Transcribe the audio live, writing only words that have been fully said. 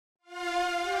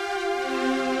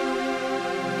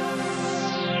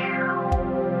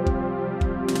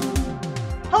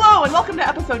welcome to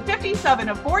episode 57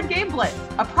 of Board Game Blitz,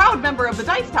 a proud member of the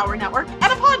Dice Tower Network and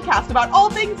a podcast about all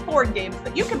things board games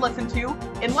that you can listen to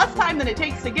in less time than it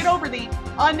takes to get over the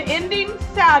unending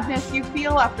sadness you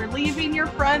feel after leaving your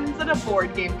friends at a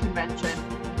board game convention.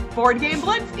 Board Game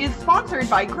Blitz is sponsored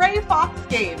by Gray Fox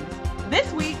Games.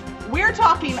 This week, we're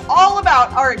talking all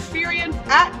about our experience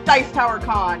at Dice Tower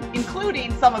Con,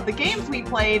 including some of the games we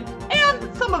played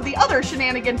and some of the other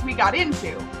shenanigans we got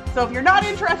into. So if you're not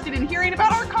interested in hearing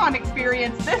about our con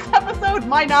experience, this episode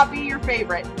might not be your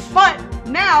favorite. But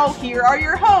now, here are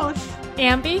your hosts,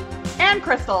 Ambie and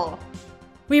Crystal.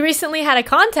 We recently had a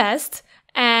contest,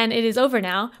 and it is over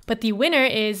now, but the winner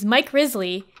is Mike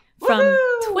Risley from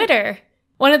Woohoo! Twitter.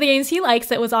 One of the games he likes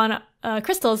that was on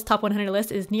Crystal's top 100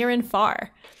 list is Near and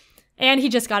Far. And he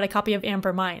just got a copy of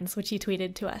Amber Minds, which he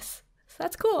tweeted to us. So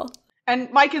that's cool.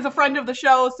 And Mike is a friend of the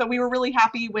show, so we were really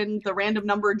happy when the random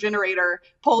number generator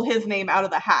pulled his name out of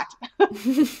the hat.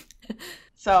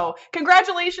 So,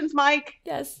 congratulations, Mike.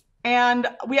 Yes. And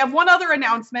we have one other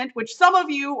announcement, which some of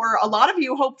you, or a lot of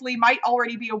you, hopefully might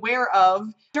already be aware of.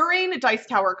 During Dice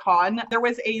Tower Con, there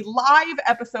was a live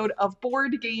episode of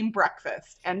Board Game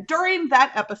Breakfast. And during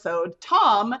that episode,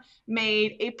 Tom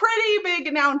made a pretty big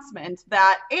announcement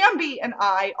that Ambie and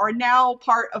I are now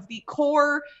part of the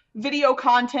core video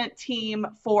content team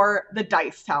for the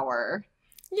Dice Tower.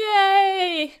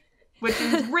 Yay! Which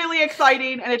is really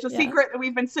exciting, and it's a secret that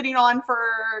we've been sitting on for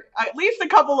at least a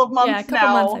couple of months now. Yeah, a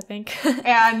couple months, I think.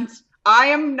 And I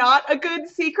am not a good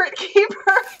secret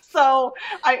keeper, so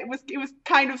it was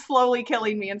kind of slowly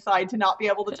killing me inside to not be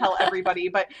able to tell everybody.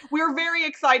 But we're very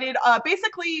excited.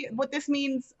 Basically, what this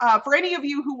means for any of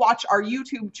you who watch our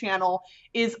YouTube channel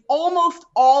is almost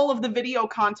all of the video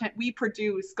content we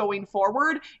produce going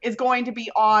forward is going to be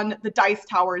on the Dice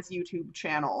Tower's YouTube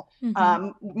channel. Mm-hmm.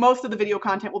 Most of the video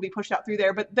content will be pushed out through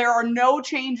there, but there are no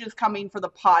changes coming for the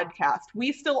podcast.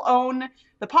 We still own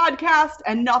the podcast,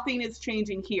 and nothing is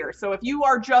changing here. So if you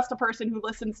are just a person who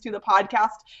listens to the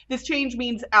podcast, this change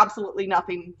means absolutely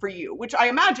nothing for you, which I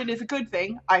imagine is a good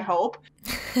thing, I hope.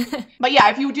 But yeah,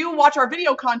 if you do watch our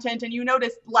video content and you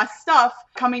notice less stuff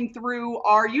coming through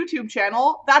our YouTube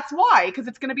channel, that's why, because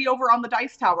it's going to be over on the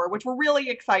Dice Tower, which we're really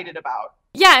excited about.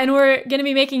 Yeah, and we're going to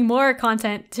be making more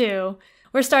content too.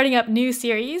 We're starting up new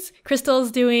series.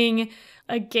 Crystal's doing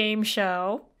a game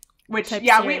show. Which,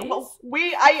 yeah,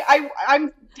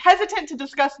 I'm hesitant to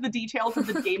discuss the details of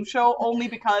the game show only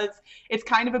because it's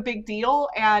kind of a big deal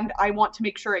and I want to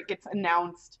make sure it gets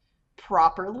announced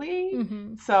properly.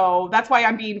 Mm-hmm. So that's why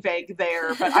I'm being vague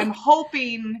there. But I'm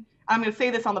hoping, I'm going to say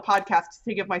this on the podcast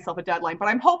to give myself a deadline, but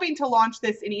I'm hoping to launch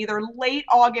this in either late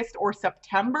August or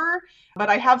September. But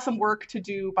I have some work to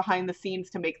do behind the scenes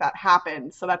to make that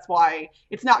happen. So that's why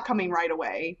it's not coming right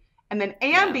away. And then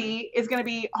Ambie is going to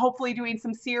be hopefully doing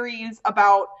some series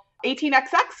about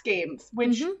 18xx games,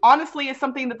 which honestly is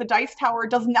something that the Dice Tower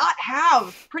does not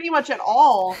have pretty much at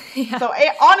all. Yeah. So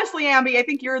honestly, Ambie, I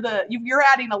think you're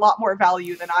adding a lot more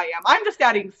value than I am. I'm just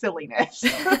adding silliness.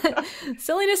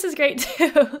 Silliness is great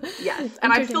too. Yes,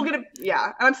 and I'm still gonna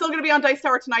be on Dice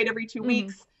Tower Tonight every 2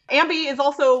 weeks. Ambie is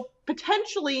also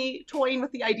potentially toying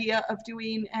with the idea of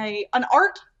doing an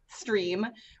art stream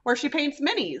where she paints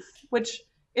minis, which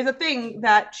is a thing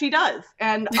that she does.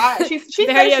 And she says she's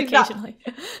not,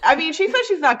 I mean, she says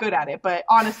she's not good at it, but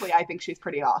honestly, I think she's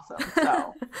pretty awesome.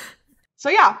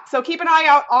 So keep an eye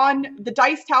out on the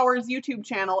Dice Tower's YouTube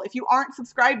channel. If you aren't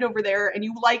subscribed over there and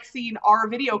you like seeing our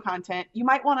video content, you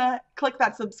might want to click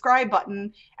that subscribe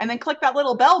button and then click that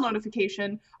little bell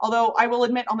notification. Although I will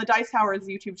admit on the Dice Tower's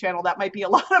YouTube channel, that might be a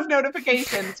lot of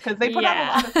notifications because they put out a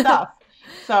lot of stuff.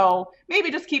 So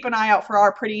maybe just keep an eye out for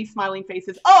our pretty smiling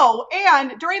faces. Oh,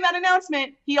 and during that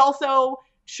announcement, he also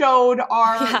showed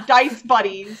our dice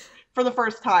buddies for the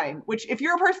first time, which if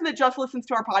you're a person that just listens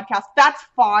to our podcast, that's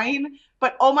fine.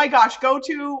 But oh my gosh, go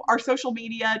to our social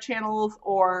media channels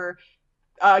or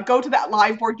go to that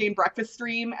live Board Game Breakfast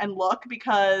stream and look,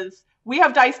 because we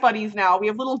have dice buddies now. We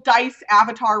have little dice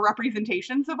avatar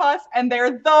representations of us, and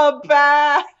they're the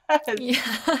best.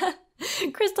 Yeah.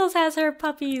 Crystals has her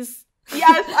puppies.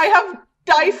 Yes, I have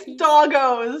dice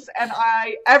doggos, and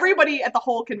everybody at the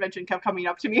whole convention kept coming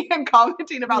up to me and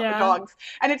commenting about the dogs.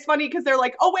 And it's funny because they're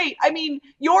like, oh wait, I mean,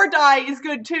 your die is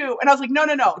good too. And I was like, no,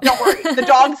 don't worry. The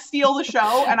dogs steal the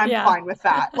show, and I'm fine with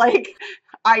that. Like,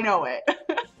 I know it.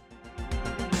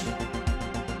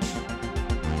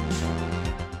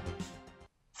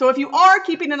 So if you are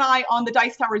keeping an eye on the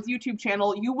Dice Tower's YouTube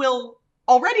channel, you will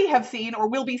already have seen or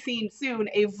will be seeing soon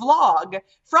a vlog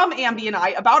from Ambie and I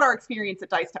about our experience at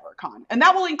Dice Tower Con. And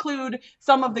that will include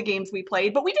some of the games we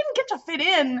played, but we didn't get to fit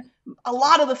in a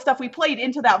lot of the stuff we played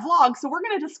into that vlog. So we're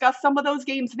going to discuss some of those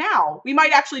games now. We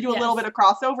might actually do a little bit of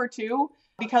crossover too,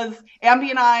 because Ambie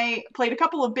and I played a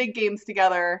couple of big games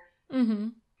together. Mm-hmm.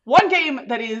 One game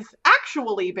that is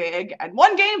actually big, and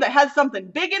one game that has something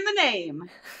big in the name.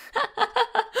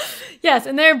 Yes,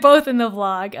 and they're both in the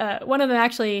vlog. One of them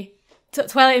actually,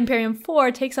 Twilight Imperium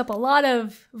 4, takes up a lot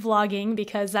of vlogging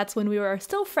because that's when we were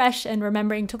still fresh and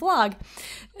remembering to vlog.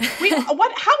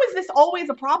 How is this always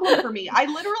a problem for me?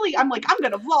 I'm like, I'm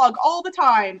going to vlog all the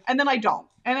time, and then I don't.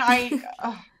 And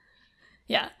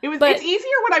yeah. It's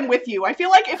easier when I'm with you. I feel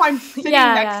like if I'm sitting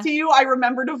next to you, I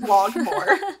remember to vlog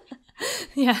more.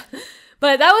 Yeah.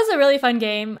 But that was a really fun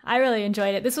game. I really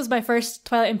enjoyed it. This was my first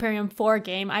Twilight Imperium 4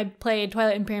 game. I played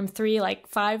Twilight Imperium 3 like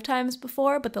 5 times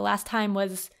before, but the last time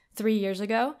was 3 years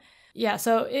ago. Yeah,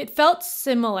 so it felt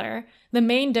similar. The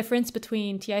main difference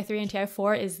between TI3 and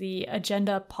TI4 is the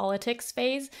agenda politics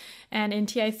phase. And in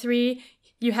TI3,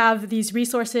 you have these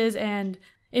resources and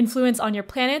influence on your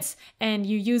planets, and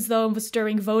you use those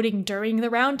during voting during the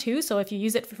round too. So if you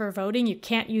use it for voting, you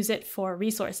can't use it for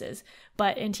resources.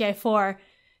 But in TI4,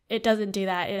 it doesn't do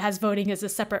that. It has voting as a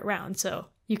separate round, so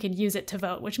you can use it to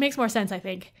vote, which makes more sense, I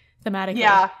think, thematically.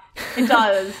 Yeah, it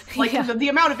does. Like, the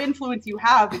amount of influence you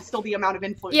have is still the amount of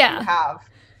influence you have.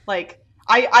 Like,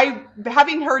 I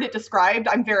having heard it described,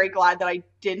 I'm very glad that I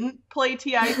didn't play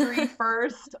TI3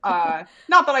 first. Not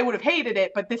that I would have hated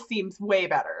it, but this seems way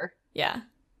better. Yeah.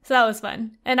 So that was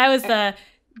fun. And I was the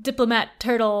diplomat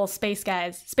turtle space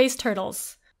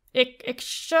turtles.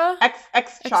 Extra, I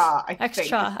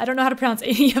think. I don't know how to pronounce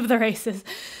any of the races.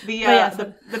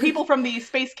 The people from the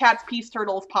Space Cats Peace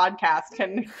Turtles podcast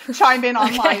can chime in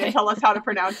online and tell us how to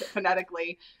pronounce it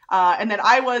phonetically. And then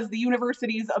I was the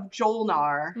Universities of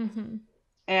Jolnar. Mm-hmm.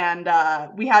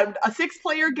 And we had a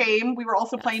 6-player game. We were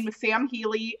also playing with Sam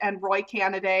Healy and Roy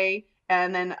Cannaday.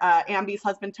 And then Ambie's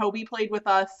husband, Toby, played with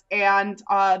us. And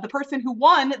the person who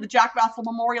won the Jack Vassal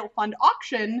Memorial Fund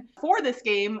auction for this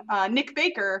game, Nick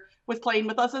Baker, was playing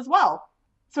with us as well.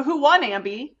 So who won,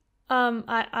 Ambie?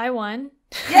 I won.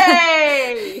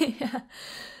 Yay!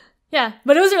 Yeah,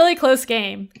 but it was a really close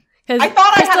game. I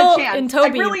thought Crystal I had a chance. And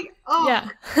Toby,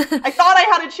 I thought I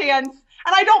had a chance.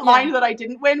 And I don't mind that I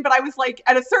didn't win, but I was like,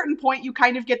 at a certain point, you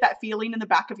kind of get that feeling in the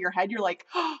back of your head. You're like,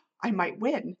 oh, I might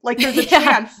win. Like, there's a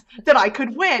chance that I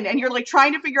could win. And you're like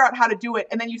trying to figure out how to do it.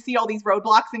 And then you see all these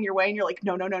roadblocks in your way and you're like,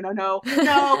 no.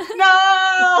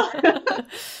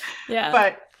 Yeah.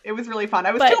 But it was really fun.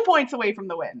 I was 2 points away from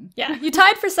the win. Yeah. You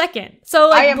tied for second. So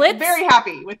like, I am Blitz, very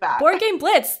happy with that. Board Game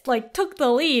Blitz like took the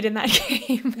lead in that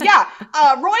game. Yeah.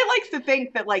 Roy likes to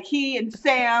think that like he and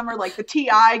Sam are like the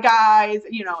TI guys,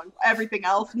 and everything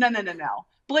else. No.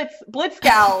 Blitz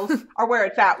gals are where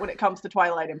it's at when it comes to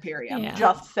Twilight Imperium. Yeah.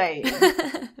 Just saying.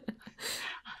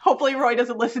 Hopefully Roy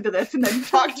doesn't listen to this and then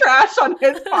talk trash on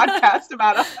his podcast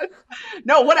about us.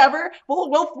 No, whatever.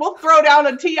 We'll throw down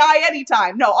a TI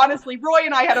anytime. No, honestly, Roy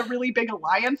and I had a really big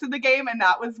alliance in the game, and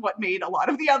that was what made a lot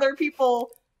of the other people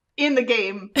in the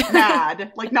game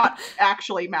mad. Like, not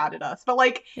actually mad at us, but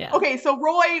like, okay, so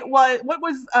what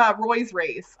was Roy's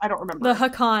race? I don't remember. The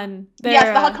Hakan. Yes,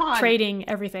 the Hakan. Trading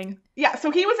everything. Yeah,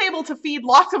 so he was able to feed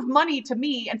lots of money to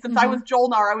me, and since I was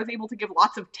Jolnar, I was able to give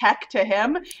lots of tech to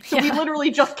him. So we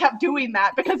literally just kept doing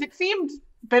that because it seemed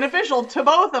beneficial to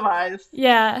both of us.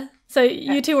 Yeah. So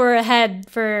you two were ahead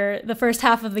for the first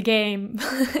half of the game,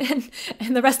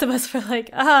 and the rest of us were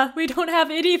like, we don't have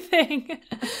anything.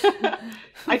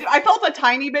 I felt a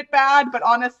tiny bit bad, but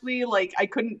honestly, like, I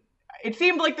couldn't, it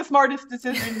seemed like the smartest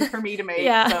decision for me to make.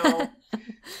 So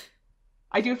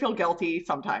I do feel guilty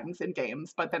sometimes in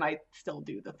games, but then I still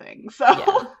do the thing.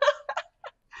 So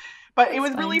but it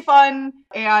was really fun,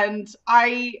 and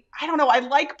I don't know, I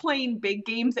like playing big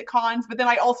games at cons, but then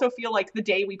I also feel like the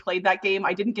day we played that game,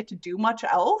 I didn't get to do much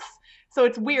else. So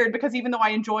it's weird because even though I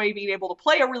enjoy being able to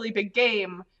play a really big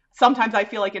game, sometimes I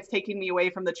feel like it's taking me away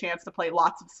from the chance to play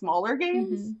lots of smaller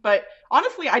games. But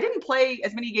honestly, I didn't play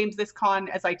as many games this con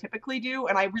as I typically do,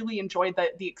 and I really enjoyed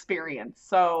the experience.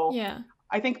 So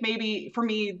I think maybe for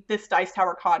me, this Dice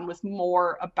Tower Con was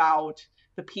more about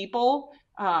the people.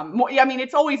 I mean,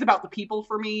 it's always about the people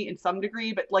for me in some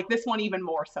degree, but like this one even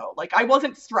more so. Like, I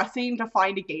wasn't stressing to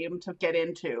find a game to get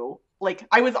into. Like,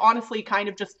 I was honestly kind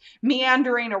of just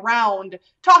meandering around,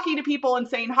 talking to people and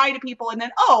saying hi to people, and then,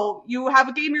 oh, you have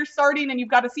a game you're starting and you've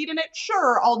got a seat in it?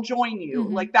 Sure, I'll join you.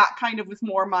 Like, that kind of was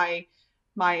more my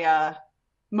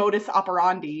modus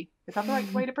operandi. Is that the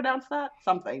right way to pronounce that?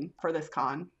 Something for this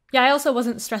con. Yeah, I also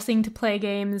wasn't stressing to play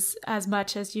games as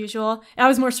much as usual. I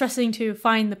was more stressing to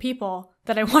find the people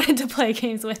that I wanted to play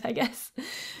games with, I guess.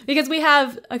 Because we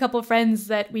have a couple of friends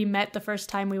that we met the first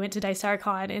time we went to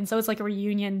DiceArchon, and so it's like a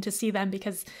reunion to see them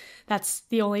because that's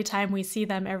the only time we see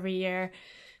them every year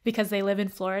because they live in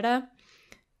Florida.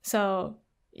 So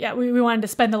yeah, we wanted to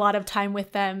spend a lot of time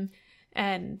with them,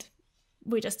 and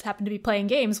we just happened to be playing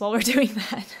games while we're doing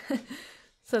that.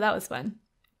 So that was fun.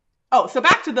 Oh, so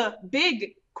back to the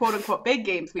big, quote-unquote, big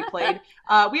games we played.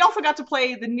 We also got to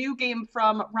play the new game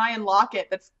from Ryan Lockett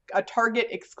that's a Target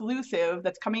exclusive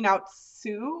that's coming out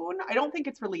soon. I don't think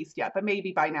it's released yet, but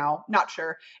maybe by now. Not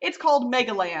sure. It's called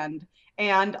Megaland,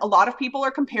 and a lot of people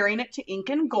are comparing it to Ink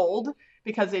and Gold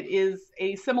because it is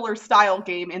a similar style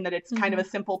game in that it's kind of a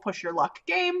simple push-your-luck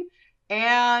game.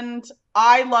 And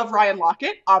I love Ryan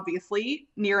Lockett, obviously.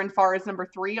 Near and Far is number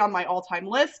 3 on my all-time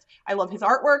list. I love his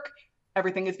artwork.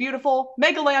 Everything is beautiful.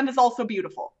 Megaland is also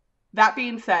beautiful. That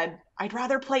being said, I'd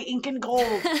rather play Ink and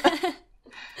Gold.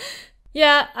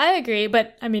 Yeah, I agree.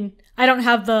 But I mean, I don't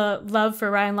have the love for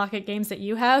Ryan Lockett games that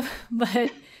you have,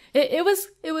 but it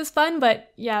was fun.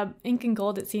 But yeah, Ink and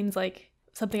Gold, it seems like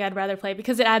something I'd rather play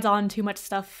because it adds on too much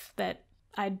stuff that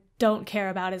I don't care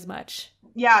about as much.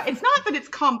 Yeah, it's not that it's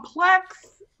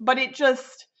complex, but it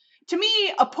just, to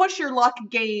me, a push your luck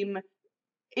game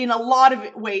in a lot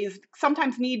of ways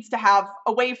sometimes needs to have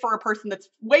a way for a person that's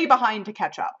way behind to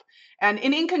catch up. And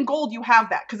in Ink and Gold, you have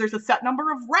that because there's a set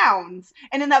number of rounds.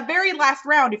 And in that very last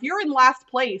round, if you're in last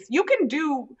place, you can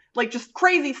do like just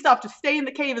crazy stuff to stay in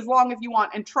the cave as long as you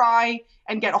want and try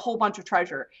and get a whole bunch of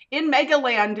treasure. In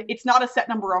Megaland, it's not a set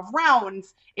number of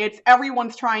rounds. It's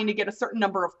everyone's trying to get a certain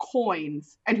number of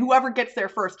coins, and whoever gets there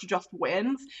first just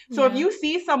wins. So if you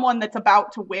see someone that's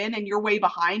about to win and you're way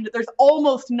behind, there's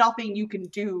almost nothing you can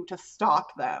do to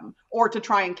stop them or to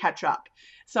try and catch up.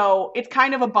 So it's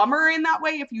kind of a bummer in that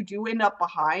way if you do end up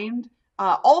behind.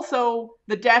 Also,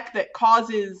 the deck that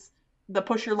causes the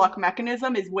push your luck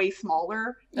mechanism is way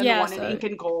smaller than the one in Ink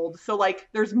and Gold. So like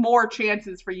there's more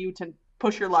chances for you to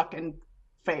push your luck and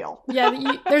fail.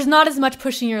 Yeah, there's not as much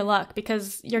pushing your luck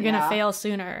because you're going to fail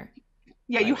sooner.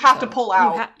 Yeah, you have to pull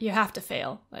out. You have to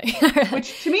fail.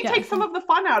 Which to me takes some of the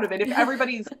fun out of it if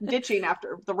everybody's ditching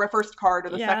after the first card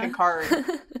or the second card.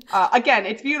 Again,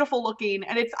 it's beautiful looking,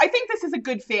 and I think this is a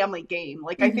good family game.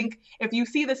 Like, I think if you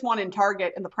see this one in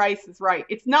Target and the price is right,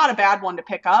 it's not a bad one to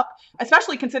pick up,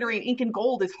 especially considering Ink and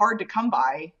Gold is hard to come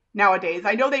by nowadays.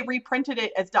 I know they reprinted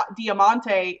it as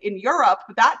Diamante in Europe,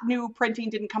 but that new printing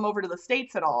didn't come over to the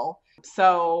States at all.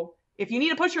 So if you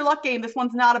need a push your luck game, this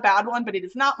one's not a bad one, but it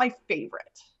is not my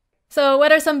favorite. So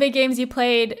what are some big games you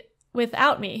played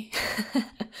without me?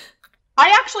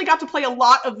 I actually got to play a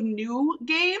lot of new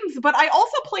games, but I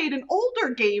also played an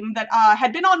older game that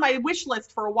had been on my wish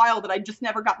list for a while that I'd just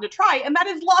never gotten to try, and that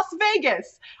is Las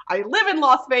Vegas. I live in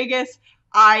Las Vegas.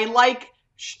 I like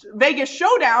Vegas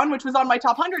Showdown, which was on my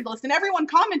top 100 list, and everyone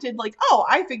commented like, oh,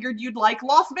 I figured you'd like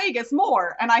Las Vegas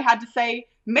more. And I had to say,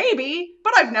 maybe,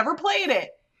 but I've never played it.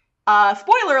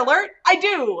 Spoiler alert, I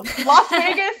do. Las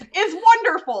Vegas is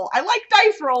wonderful. I like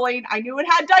dice rolling. I knew it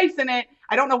had dice in it.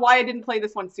 I don't know why I didn't play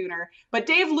this one sooner. But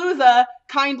Dave Luza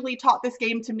kindly taught this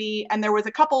game to me, and there was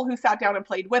a couple who sat down and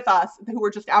played with us who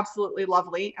were just absolutely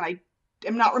lovely. And I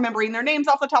am not remembering their names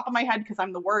off the top of my head because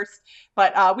I'm the worst.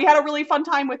 But we had a really fun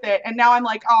time with it. And now I'm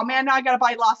like, oh man, now I got to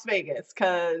buy Las Vegas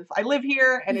because I live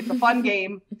here and it's a fun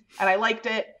game and I liked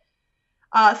it.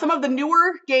 Some of the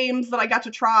newer games that I got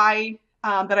to try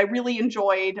that I really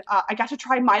enjoyed. I got to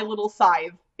try My Little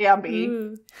Scythe,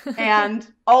 Ambie, and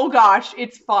oh gosh,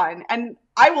 it's fun. And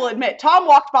I will admit, Tom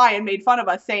walked by and made fun of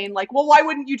us saying like, well, why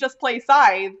wouldn't you just play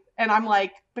Scythe? And I'm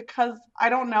like, because I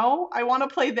don't know. I want to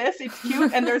play this. It's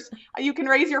cute. And you can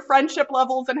raise your friendship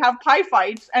levels and have pie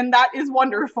fights. And that is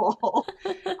wonderful.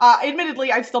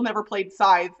 Admittedly, I've still never played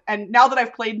Scythe. And now that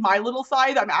I've played My Little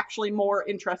Scythe, I'm actually more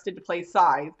interested to play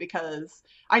Scythe because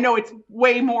I know it's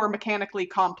way more mechanically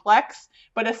complex.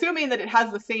 But assuming that it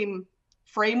has the same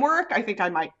framework, I think I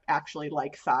might actually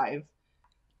like Scythe.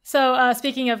 So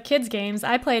speaking of kids games,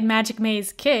 I played Magic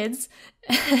Maze Kids.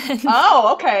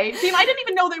 Oh, okay. See, I didn't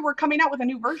even know they were coming out with a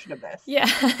new version of this. Yeah.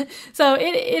 So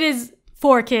it is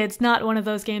for kids, not one of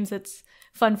those games that's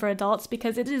fun for adults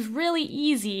because it is really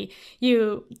easy.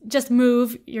 You just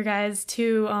move your guys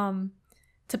to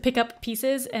pick up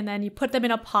pieces and then you put them in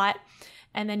a pot.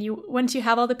 And then once you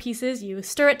have all the pieces, you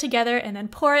stir it together and then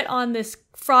pour it on this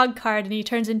frog card and he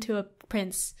turns into a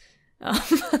prince. But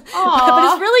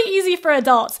it's really easy for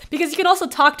adults because you can also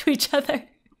talk to each other.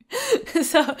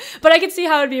 But I can see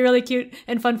how it'd be really cute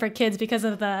and fun for kids because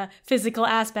of the physical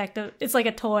aspect of it's like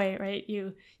a toy, right?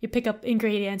 You pick up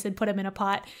ingredients and put them in a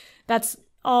pot. That's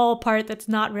all part that's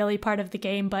not really part of the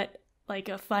game, but like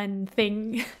a fun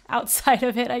thing outside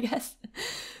of it, I guess.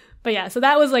 But yeah, so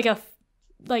that was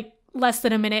like less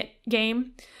than a minute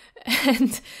game.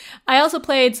 And I also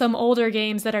played some older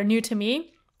games that are new to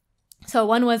me. So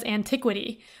one was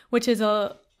Antiquity, which is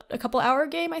a couple hour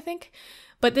game, I think.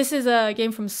 But this is a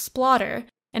game from Splotter,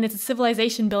 and it's a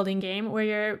civilization building game where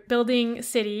you're building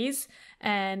cities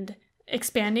and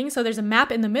expanding. So there's a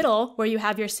map in the middle where you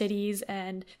have your cities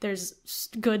and there's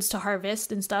goods to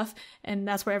harvest and stuff, and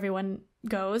that's where everyone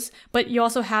goes. But you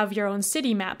also have your own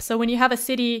city map. So when you have a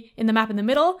city in the map in the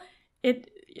middle,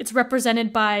 it's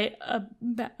represented by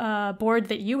a board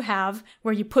that you have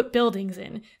where you put buildings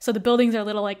in. So the buildings are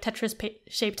little like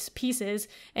Tetris-shaped pieces,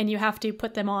 and you have to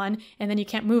put them on, and then you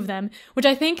can't move them, which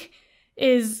I think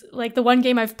is like the one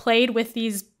game I've played with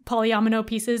these polyomino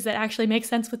pieces that actually make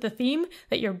sense with the theme,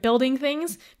 that you're building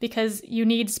things because you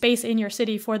need space in your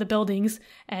city for the buildings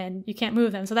and you can't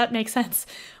move them. So that makes sense.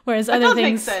 Whereas other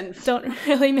things don't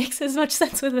really make as much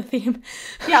sense with the theme.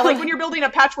 Yeah, like when you're building a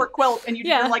patchwork quilt and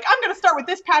you're like, I'm going to start with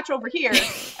this patch over here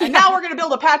and now we're going to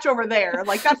build a patch over there.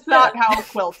 Like that's not how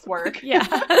quilts work. Yeah.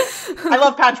 I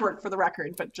love patchwork for the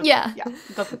record, but just,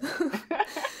 it doesn't.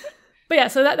 But yeah,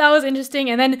 so that was interesting.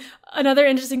 And then another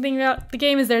interesting thing about the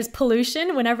game is there's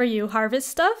pollution whenever you harvest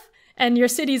stuff. And your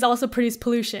cities also produce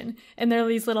pollution. And there are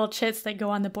these little chits that go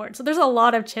on the board. So there's a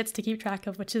lot of chits to keep track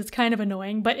of, which is kind of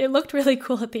annoying. But it looked really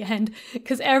cool at the end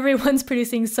because everyone's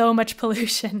producing so much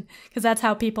pollution because that's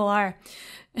how people are.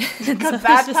 Because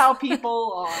that's how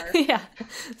people are. Yeah.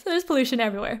 So there's pollution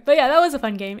everywhere. But yeah, that was a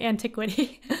fun game,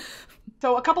 Antiquity.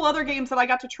 So a couple other games that I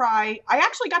got to try. I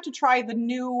actually got to try the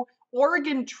new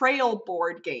Oregon Trail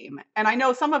board game. And I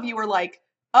know some of you are like,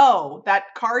 oh,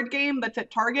 that card game that's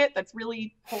at Target that's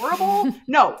really horrible?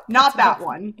 No, not that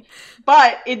one.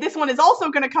 But this one is also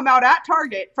going to come out at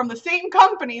Target from the same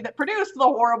company that produced the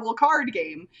horrible card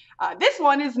game. This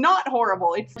one is not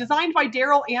horrible. It's designed by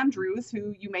Daryl Andrews,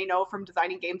 who you may know from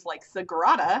designing games like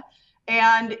Sagrada.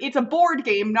 And it's a board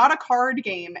game, not a card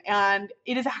game, and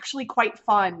it is actually quite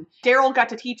fun. Daryl got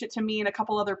to teach it to me and a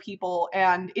couple other people,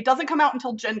 and it doesn't come out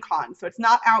until Gen Con, so it's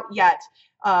not out yet.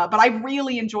 But I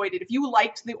really enjoyed it. If you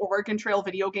liked the Oregon Trail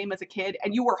video game as a kid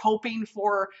and you were hoping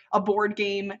for a board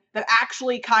game that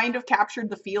actually kind of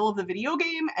captured the feel of the video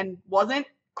game and wasn't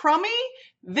crummy,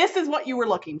 this is what you were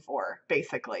looking for,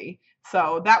 basically.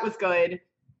 So that was good.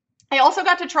 I also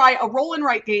got to try a roll and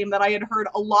write game that I had heard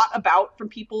a lot about from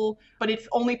people, but it's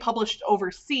only published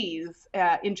overseas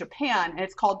in Japan, and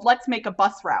it's called Let's Make a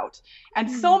Bus Route. And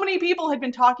so many people had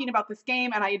been talking about this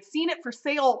game, and I had seen it for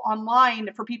sale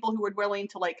online for people who were willing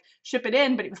to like ship it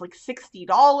in, but it was like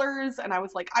 $60, and I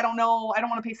was like, I don't know, I don't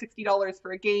want to pay $60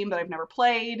 for a game that I've never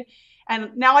played.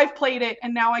 And now I've played it,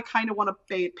 and now I kind of want to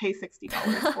pay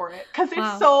 $60 for it because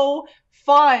it's so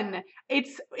fun.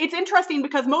 It's interesting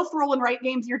because most roll and write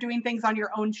games, you're doing things on your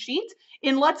own sheet.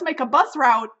 In Let's Make a Bus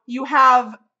Route, you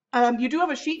have you do have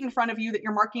a sheet in front of you that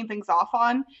you're marking things off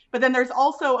on, but then there's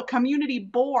also a community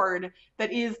board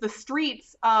that is the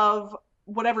streets of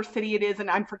whatever city it is, and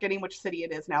I'm forgetting which city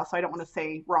it is now, so I don't want to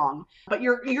say wrong. But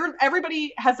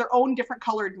everybody has their own different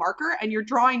colored marker, and you're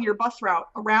drawing your bus route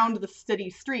around the city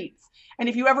streets. And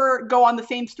if you ever go on the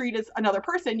same street as another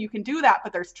person, you can do that,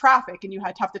 but there's traffic, and you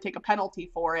have to take a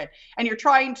penalty for it. And you're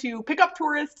trying to pick up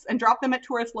tourists and drop them at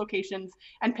tourist locations,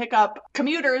 and pick up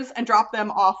commuters and drop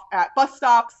them off at bus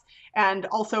stops, and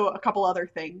also a couple other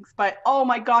things. But oh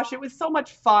my gosh, it was so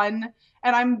much fun.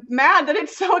 And I'm mad that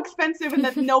it's so expensive and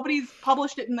that nobody's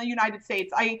published it in the United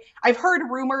States. I've heard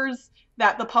rumors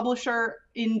that the publisher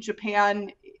in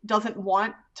Japan doesn't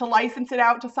want to license it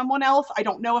out to someone else. I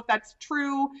don't know if that's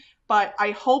true, but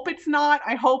I hope it's not.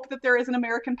 I hope that there is an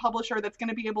American publisher that's going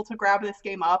to be able to grab this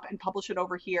game up and publish it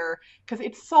over here because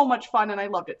it's so much fun and I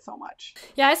loved it so much.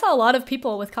 Yeah, I saw a lot of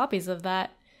people with copies of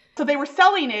that. So they were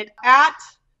selling it at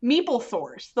Meeple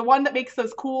Source, the one that makes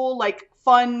those cool, like,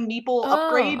 fun Meeple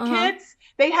upgrade kits.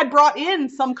 They had brought in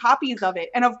some copies of it.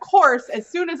 And of course, as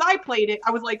soon as I played it,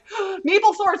 I was like,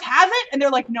 Meeple Source has it? And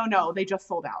they're like, no, they just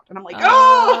sold out. And I'm like,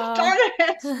 oh, darn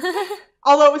it.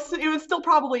 Although it was still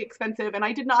probably expensive, and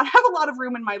I did not have a lot of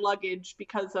room in my luggage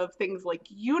because of things like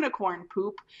unicorn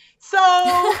poop. So,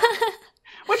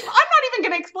 which I'm not even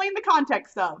going to explain the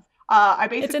context of.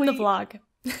 It's in the vlog.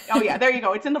 Oh yeah, there you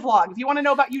go. It's in the vlog. If you want to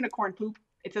know about unicorn poop,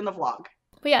 it's in the vlog.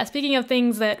 But yeah, speaking of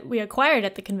things that we acquired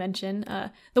at the convention,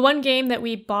 the one game that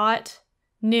we bought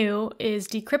new is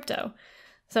Decrypto.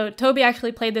 So Toby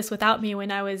actually played this without me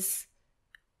when I was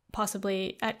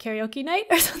possibly at karaoke night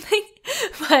or something.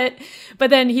 But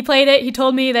then he played it. He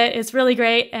told me that it's really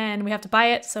great and we have to buy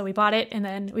it. So we bought it and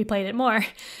then we played it more.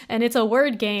 And it's a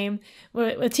word game,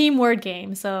 a team word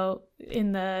game. So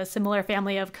in the similar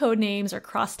family of code names or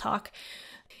crosstalk.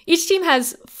 Each team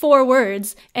has 4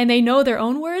 words and they know their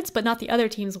own words, but not the other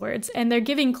team's words. And they're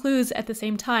giving clues at the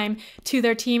same time to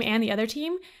their team and the other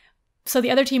team. So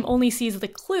the other team only sees the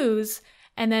clues.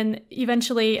 And then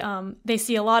eventually they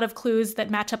see a lot of clues that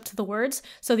match up to the words.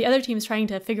 So the other team is trying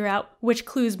to figure out which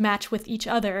clues match with each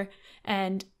other.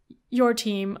 And your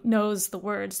team knows the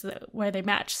words where they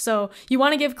match. So you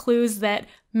want to give clues that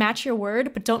match your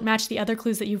word, but don't match the other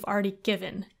clues that you've already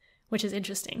given, which is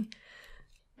interesting.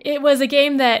 It was a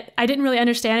game that I didn't really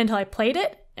understand until I played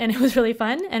it. And it was really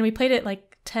fun. And we played it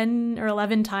like 10 or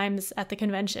 11 times at the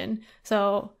convention.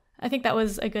 So I think that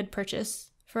was a good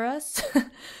purchase for us.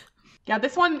 Yeah,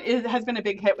 this one has been a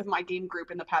big hit with my game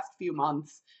group in the past few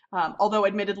months. Although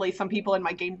admittedly, some people in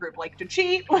my game group like to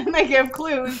cheat when they give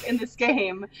clues in this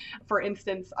game. For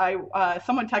instance,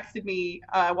 someone texted me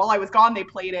while I was gone, they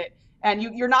played it. And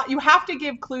you have to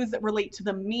give clues that relate to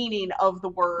the meaning of the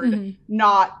word,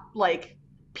 not like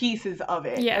pieces of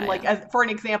it. Yeah, and like, for an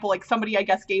example, like somebody, I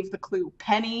guess, gave the clue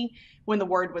penny when the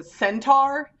word was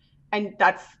centaur. And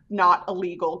that's not a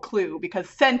legal clue because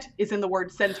cent is in the word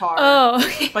centaur. Oh,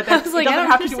 okay. But that's, it doesn't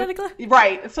have to do with...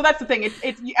 Right. So that's the thing.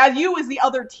 It's as you as the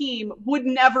other team would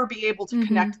never be able to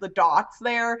connect the dots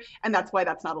there, and that's why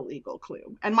that's not a legal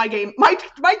clue. And my game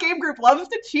group loves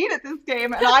to cheat at this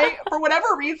game, and I, for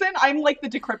whatever reason, I'm like the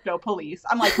decrypto police.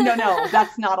 I'm like, no,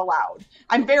 that's not allowed.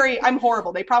 I'm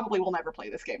horrible. They probably will never play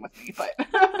this game with me, but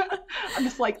I'm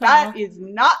just like, that is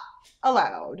not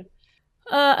allowed.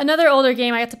 Another older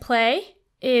game I got to play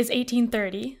is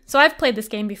 1830. So I've played this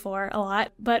game before a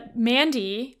lot, but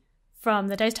Mandy from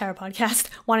the Dice Tower podcast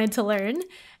wanted to learn.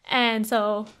 And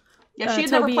so yeah, she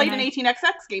had never played an 18XX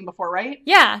game before, right?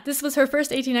 Yeah, this was her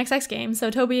first 18XX game.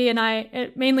 So Toby and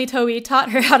I, mainly Toby,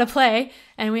 taught her how to play,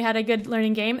 and we had a good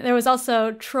learning game. There was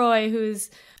also Troy, who's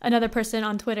another person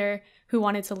on Twitter who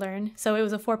wanted to learn. So it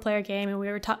was a 4-player game, and we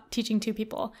were teaching 2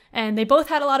 people. And they both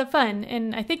had a lot of fun.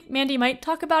 And I think Mandy might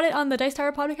talk about it on the Dice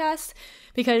Tower podcast,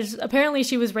 because apparently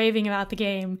she was raving about the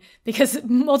game, because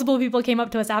multiple people came up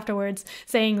to us afterwards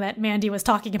saying that Mandy was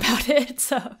talking about it.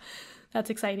 So that's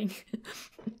exciting.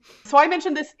 So I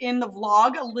mentioned this in the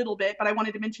vlog a little bit, but I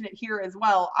wanted to mention it here as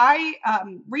well. I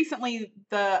recently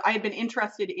had been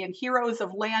interested in Heroes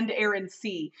of Land, Air, and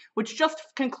Sea, which just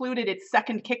concluded its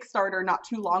second Kickstarter not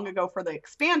too long ago for the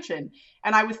expansion.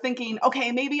 And I was thinking,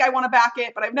 okay, maybe I want to back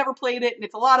it, but I've never played it and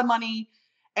it's a lot of money.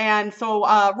 And so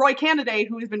Roy Cannaday,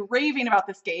 who has been raving about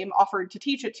this game, offered to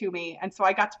teach it to me. And so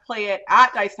I got to play it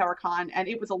at Dice Tower Con, and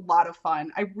it was a lot of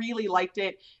fun. I really liked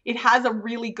it. It has a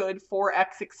really good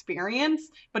 4X experience,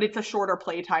 but it's a shorter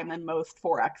playtime than most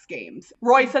 4X games.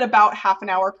 Roy said about half an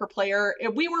hour per player.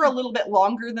 We were a little bit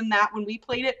longer than that when we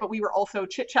played it, but we were also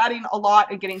chit-chatting a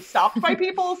lot and getting stopped by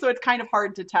people, so it's kind of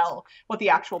hard to tell what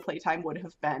the actual playtime would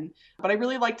have been. But I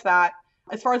really liked that.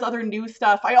 As far as other new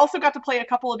stuff, I also got to play a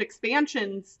couple of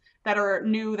expansions that are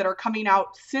new that are coming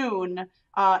out soon,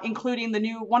 including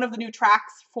one of the new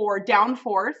tracks for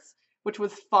Downforce, which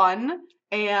was fun,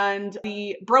 and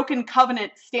the Broken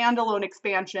Covenant standalone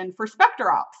expansion for Spectre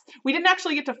Ops. We didn't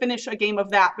actually get to finish a game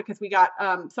of that because we got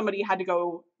somebody had to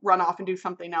go run off and do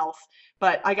something else,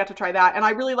 but I got to try that, and I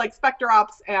really liked Spectre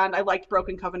Ops, and I liked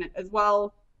Broken Covenant as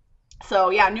well. So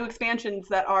yeah, new expansions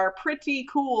that are pretty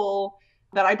cool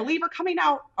that I believe are coming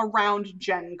out around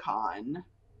Gen Con,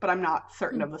 but I'm not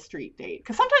certain of the street date.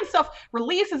 Because sometimes stuff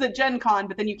releases at Gen Con,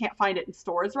 but then you can't find it in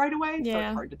stores right away, so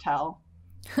it's hard to tell.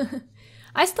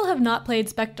 I still have not played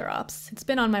Spectre Ops. It's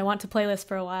been on my want to play list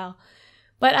for a while.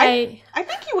 But I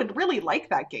think you would really like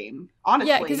that game, honestly.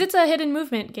 Yeah, because it's a hidden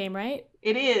movement game, right?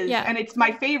 It is, and it's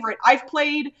my favorite. I've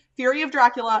played Fury of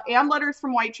Dracula and Letters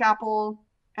from Whitechapel,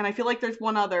 and I feel like there's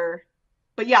one other.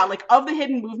 But yeah, like of the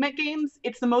hidden movement games,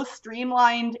 it's the most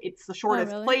streamlined. It's the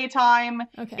shortest playtime.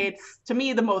 Okay. It's, to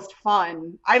me, the most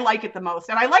fun. I like it the most.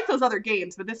 And I like those other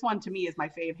games, but this one to me is my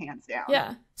fave hands down.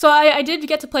 Yeah. So I did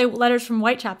get to play Letters from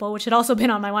Whitechapel, which had also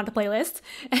been on my want to play list.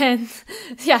 And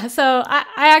yeah, so I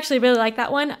actually really like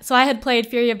that one. So I had played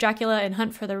Fury of Dracula and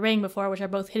Hunt for the Ring before, which are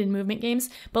both hidden movement games.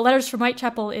 But Letters from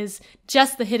Whitechapel is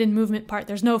just the hidden movement part.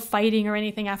 There's no fighting or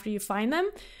anything after you find them,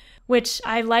 which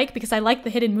I like because I like the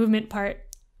hidden movement part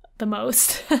the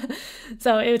most.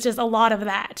 So it was just a lot of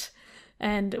that.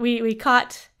 And we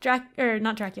caught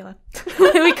not Dracula.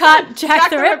 We caught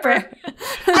Jack the Ripper.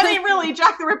 I mean, really,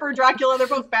 Jack the Ripper, Dracula, they're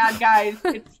both bad guys.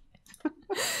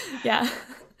 Yeah.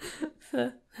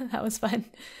 So that was fun.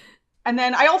 And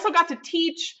then I also got to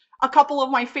teach a couple of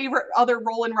my favorite other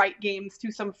roll and write games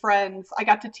to some friends. I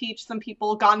got to teach some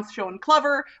people Gone, Show, and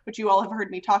Clever, which you all have heard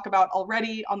me talk about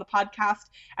already on the podcast.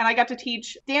 And I got to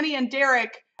teach Danny and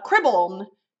Derek Kribbeln.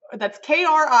 That's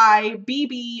Kribbeln.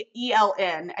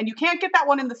 And you can't get that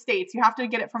one in the States. You have to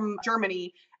get it from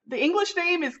Germany. The English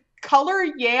name is Color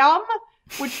Yam,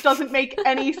 which doesn't make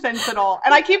any sense at all.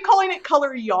 And I keep calling it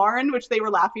Color Yarn, which they were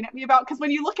laughing at me about, because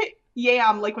when you look at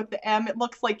Yam, like with the M, it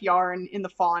looks like yarn in the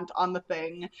font on the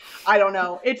thing. I don't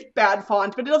know. It's bad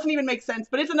font, but it doesn't even make sense.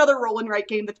 But it's another roll and write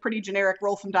game that's pretty generic.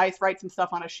 Roll some dice, write some stuff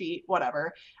on a sheet,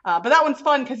 whatever. But that one's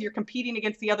fun because you're competing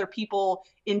against the other people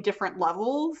in different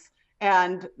levels.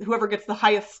 And whoever gets the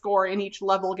highest score in each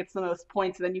level gets the most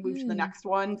points, and then you move to the next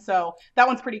one. So that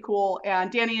one's pretty cool.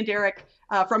 And Danny and Derek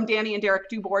from Danny and Derek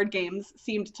Do Board Games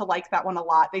seemed to like that one a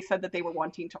lot. They said that they were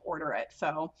wanting to order it.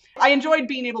 So I enjoyed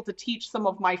being able to teach some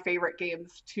of my favorite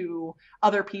games to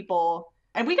other people.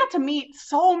 And we got to meet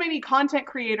so many content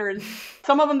creators,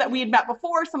 some of them that we had met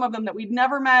before, some of them that we'd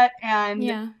never met.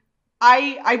 And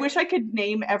I wish I could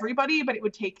name everybody, but it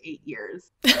would take 8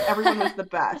 years. Everyone was the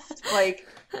best. Like...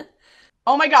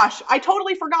 Oh my gosh, I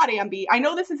totally forgot, Ambie. I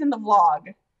know this is in the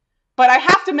vlog, but I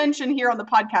have to mention here on the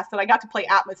podcast that I got to play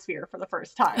Atmosphere for the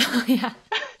first time. Yeah.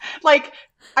 Like,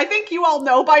 I think you all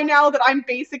know by now that I'm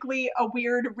basically a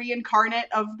weird reincarnate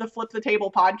of the Flip the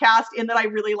Table podcast in that I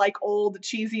really like old,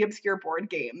 cheesy, obscure board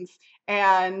games.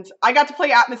 And I got to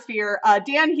play Atmosphere.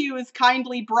 Dan Hughes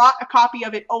kindly brought a copy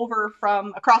of it over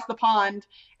from across the pond.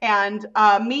 And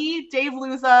me, Dave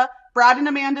Luza, Brad and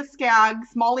Amanda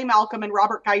Skaggs, Molly Malcolm, and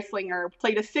Robert Geislinger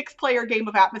played a 6-player game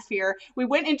of Atmosphere. We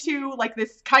went into like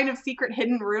this kind of secret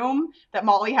hidden room that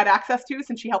Molly had access to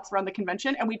since she helps run the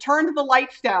convention. And we turned the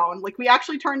lights down. Like we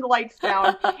actually turned the lights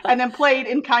down and then played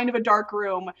in kind of a dark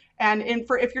room. And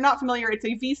if you're not familiar, it's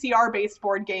a VCR-based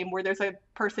board game where there's a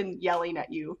person yelling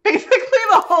at you basically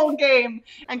the whole game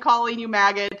and calling you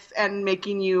maggots and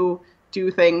making you do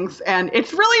things, and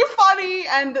it's really funny,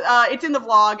 and it's in the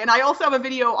vlog. And I also have a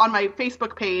video on my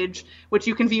Facebook page, which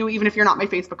you can view even if you're not my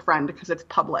Facebook friend, because it's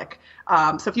public.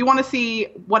 So if you want to see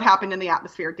what happened in the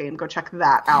Atmosphere game, go check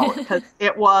that out, because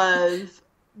it was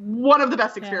one of the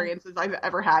best experiences I've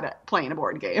ever had at playing a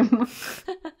board game.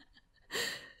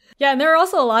 Yeah, and there are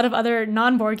also a lot of other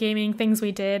non-board gaming things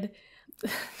we did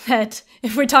that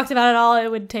if we talked about it all,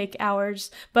 it would take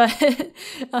hours, but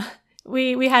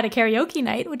We had a karaoke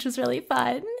night, which was really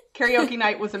fun. Karaoke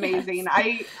night was amazing.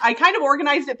 Yes. I kind of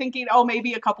organized it thinking, oh,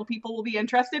 maybe a couple people will be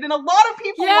interested, and a lot of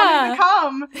people wanted to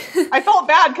come. I felt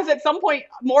bad because at some point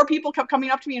more people kept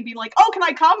coming up to me and being like, oh, can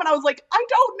I come? And I was like, I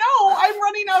don't know. I'm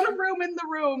running out of room in the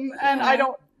room, and I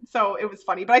don't. So it was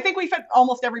funny. But I think we fit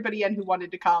almost everybody in who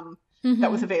wanted to come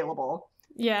that was available.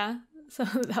 Yeah. So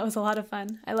that was a lot of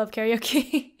fun. I love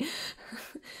karaoke.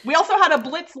 We also had a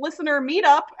Blitz listener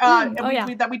meetup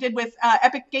that we did with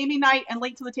Epic Gaming Night and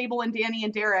Late to the Table and Danny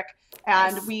and Derek.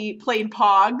 And we played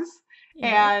Pogs.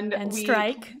 And we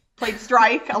Strike. Played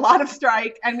Strike, a lot of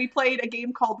Strike. And we played a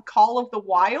game called Call of the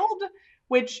Wild,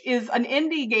 which is an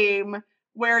indie game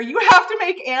where you have to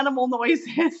make animal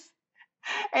noises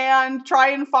and try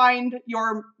and find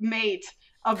your mate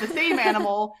of the same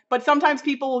animal, but sometimes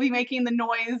people will be making the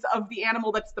noise of the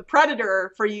animal that's the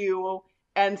predator for you,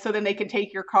 and so then they can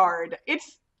take your card.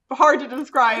 It's hard to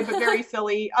describe, but very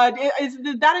silly.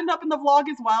 Did that end up in the vlog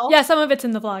as well? Yeah, some of it's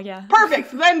in the vlog, yeah.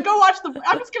 Perfect. Then go watch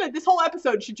this whole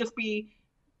episode should just be,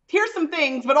 here's some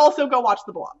things, but also go watch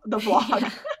the vlog.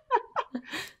 Yeah.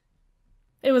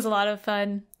 It was a lot of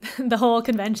fun. The whole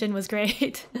convention was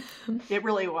great. It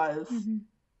really was. Mm-hmm.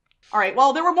 All right.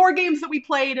 Well, there were more games that we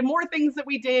played and more things that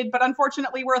we did, but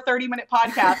unfortunately, we're a 30-minute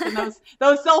podcast, and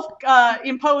those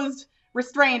self-imposed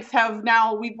restraints have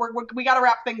now we got to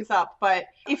wrap things up. But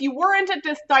if you weren't at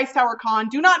this Dice Tower Con,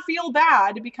 do not feel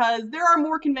bad, because there are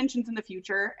more conventions in the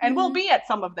future, and we'll be at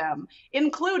some of them,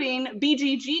 including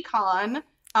BGG Con, which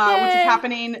is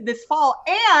happening this fall,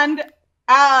 and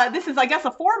this is, I guess,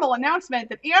 a formal announcement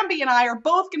that Ambie and I are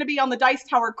both going to be on the Dice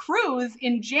Tower cruise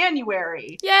in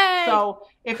January. Yay! So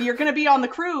if you're going to be on the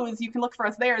cruise, you can look for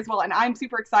us there as well. And I'm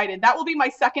super excited. That will be my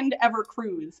second ever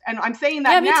cruise. And I'm saying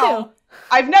that now. Me too.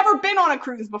 I've never been on a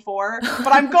cruise before, but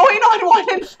I'm going on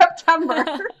one in September.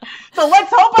 So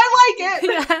let's hope I like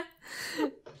it. Yeah.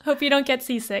 Hope you don't get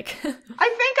seasick. I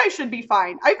think I should be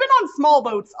fine. I've been on small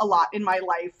boats a lot in my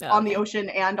life, on the ocean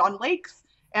and on lakes.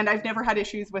 And I've never had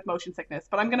issues with motion sickness,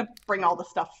 but I'm going to bring all the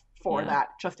stuff for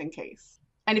that just in case.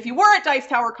 And if you were at Dice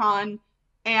Tower Con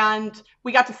and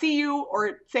we got to see you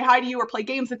or say hi to you or play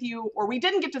games with you, or we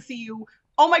didn't get to see you,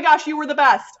 Oh my gosh, you were the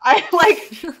best.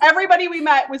 Everybody we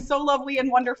met was so lovely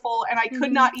and wonderful, and I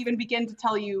could not even begin to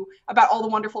tell you about all the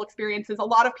wonderful experiences. A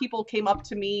lot of people came up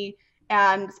to me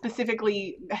and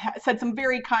specifically said some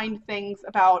very kind things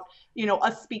about,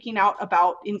 us speaking out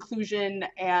about inclusion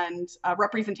and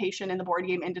representation in the board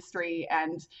game industry.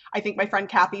 And I think my friend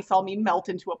Kathy saw me melt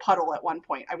into a puddle at one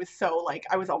point. I was so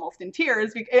I was almost in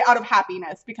tears out of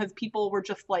happiness, because people were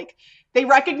just they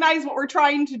recognize what we're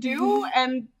trying to do.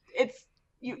 And it's,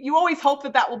 you always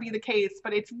hope that will be the case,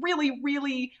 but it's really,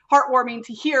 really heartwarming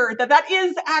to hear that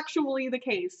is actually the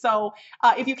case. So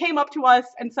if you came up to us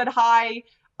and said hi,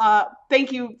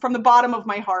 thank you from the bottom of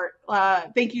my heart.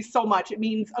 Thank you so much. It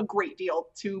means a great deal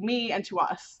to me and to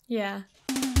us. Yeah.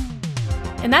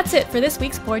 And that's it for this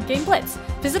week's Board Game Blitz.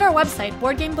 Visit our website,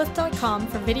 boardgameblitz.com,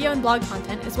 for video and blog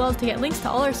content, as well as to get links to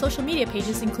all our social media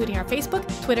pages, including our Facebook,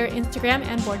 Twitter, Instagram,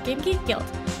 and Board Game Geek Guild.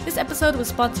 This episode was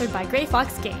sponsored by Grey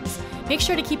Fox Games. Make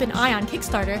sure to keep an eye on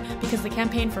Kickstarter, because the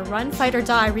campaign for Run, Fight, or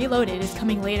Die Reloaded is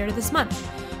coming later this month.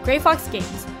 Grey Fox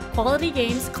Games. Quality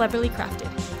games cleverly crafted.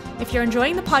 If you're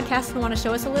enjoying the podcast and want to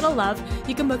show us a little love,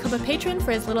 you can become a patron for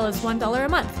as little as $1 a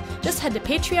month. Just head to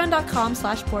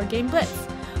patreon.com/boardgameblitz.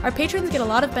 Our patrons get a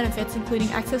lot of benefits,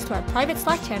 including access to our private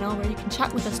Slack channel where you can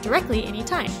chat with us directly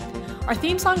anytime. Our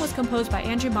theme song was composed by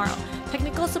Andrew Morrow.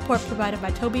 Technical support provided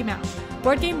by Toby Mao.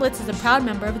 Board Game Blitz is a proud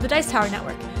member of the Dice Tower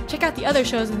Network. Check out the other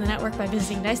shows in the network by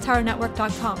visiting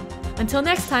dicetowernetwork.com. Until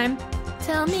next time,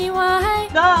 tell me why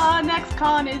the next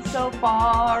con is so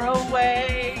far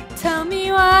away. Tell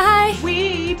me why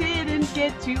we didn't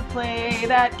get to play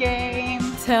that game.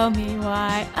 Tell me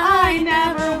why I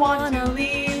never want to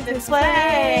leave this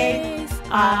place.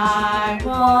 I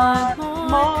want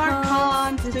more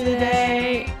cons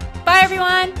today. Bye,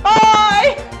 everyone.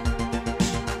 Bye.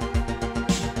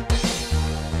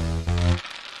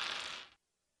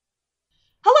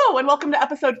 Hello and welcome to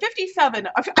episode 57.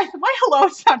 My hello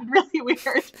sounded really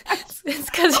weird. It's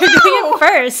because you're doing it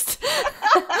first.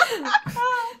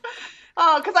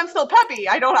 Oh, because I'm still peppy.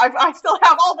 I still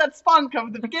have all that spunk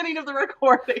of the beginning of the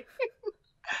recording.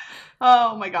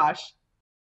 Oh my gosh.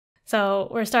 So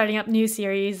we're starting up new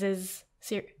series. What's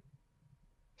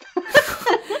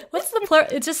the plural?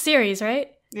 It's just series,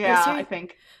 right? Yeah, I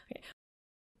think. Okay.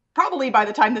 Probably by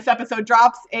the time this episode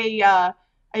drops, a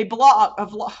blog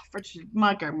of I'm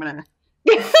gonna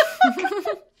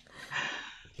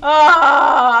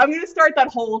I'm gonna start that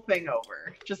whole thing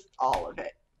over, just all of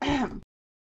it.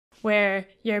 Where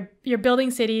you're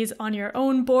building cities on your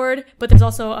own board, but there's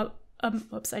also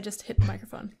oops, I just hit the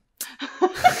microphone.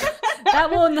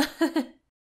 That one.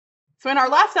 So in our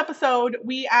last episode,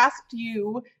 we asked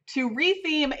you to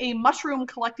retheme a mushroom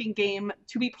collecting game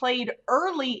to be played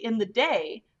early in the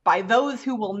day by those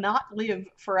who will not live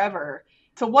forever.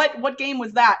 So what game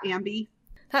was that, Ambie?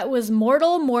 That was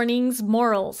Mortal Morning's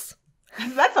Morals.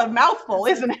 That's a mouthful,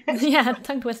 isn't it? Yeah,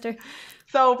 tongue twister.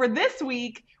 So for this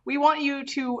week, we want you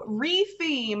to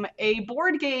retheme a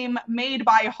board game made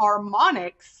by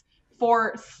Harmonix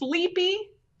for sleepy,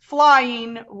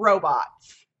 flying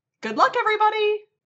robots. Good luck, everybody!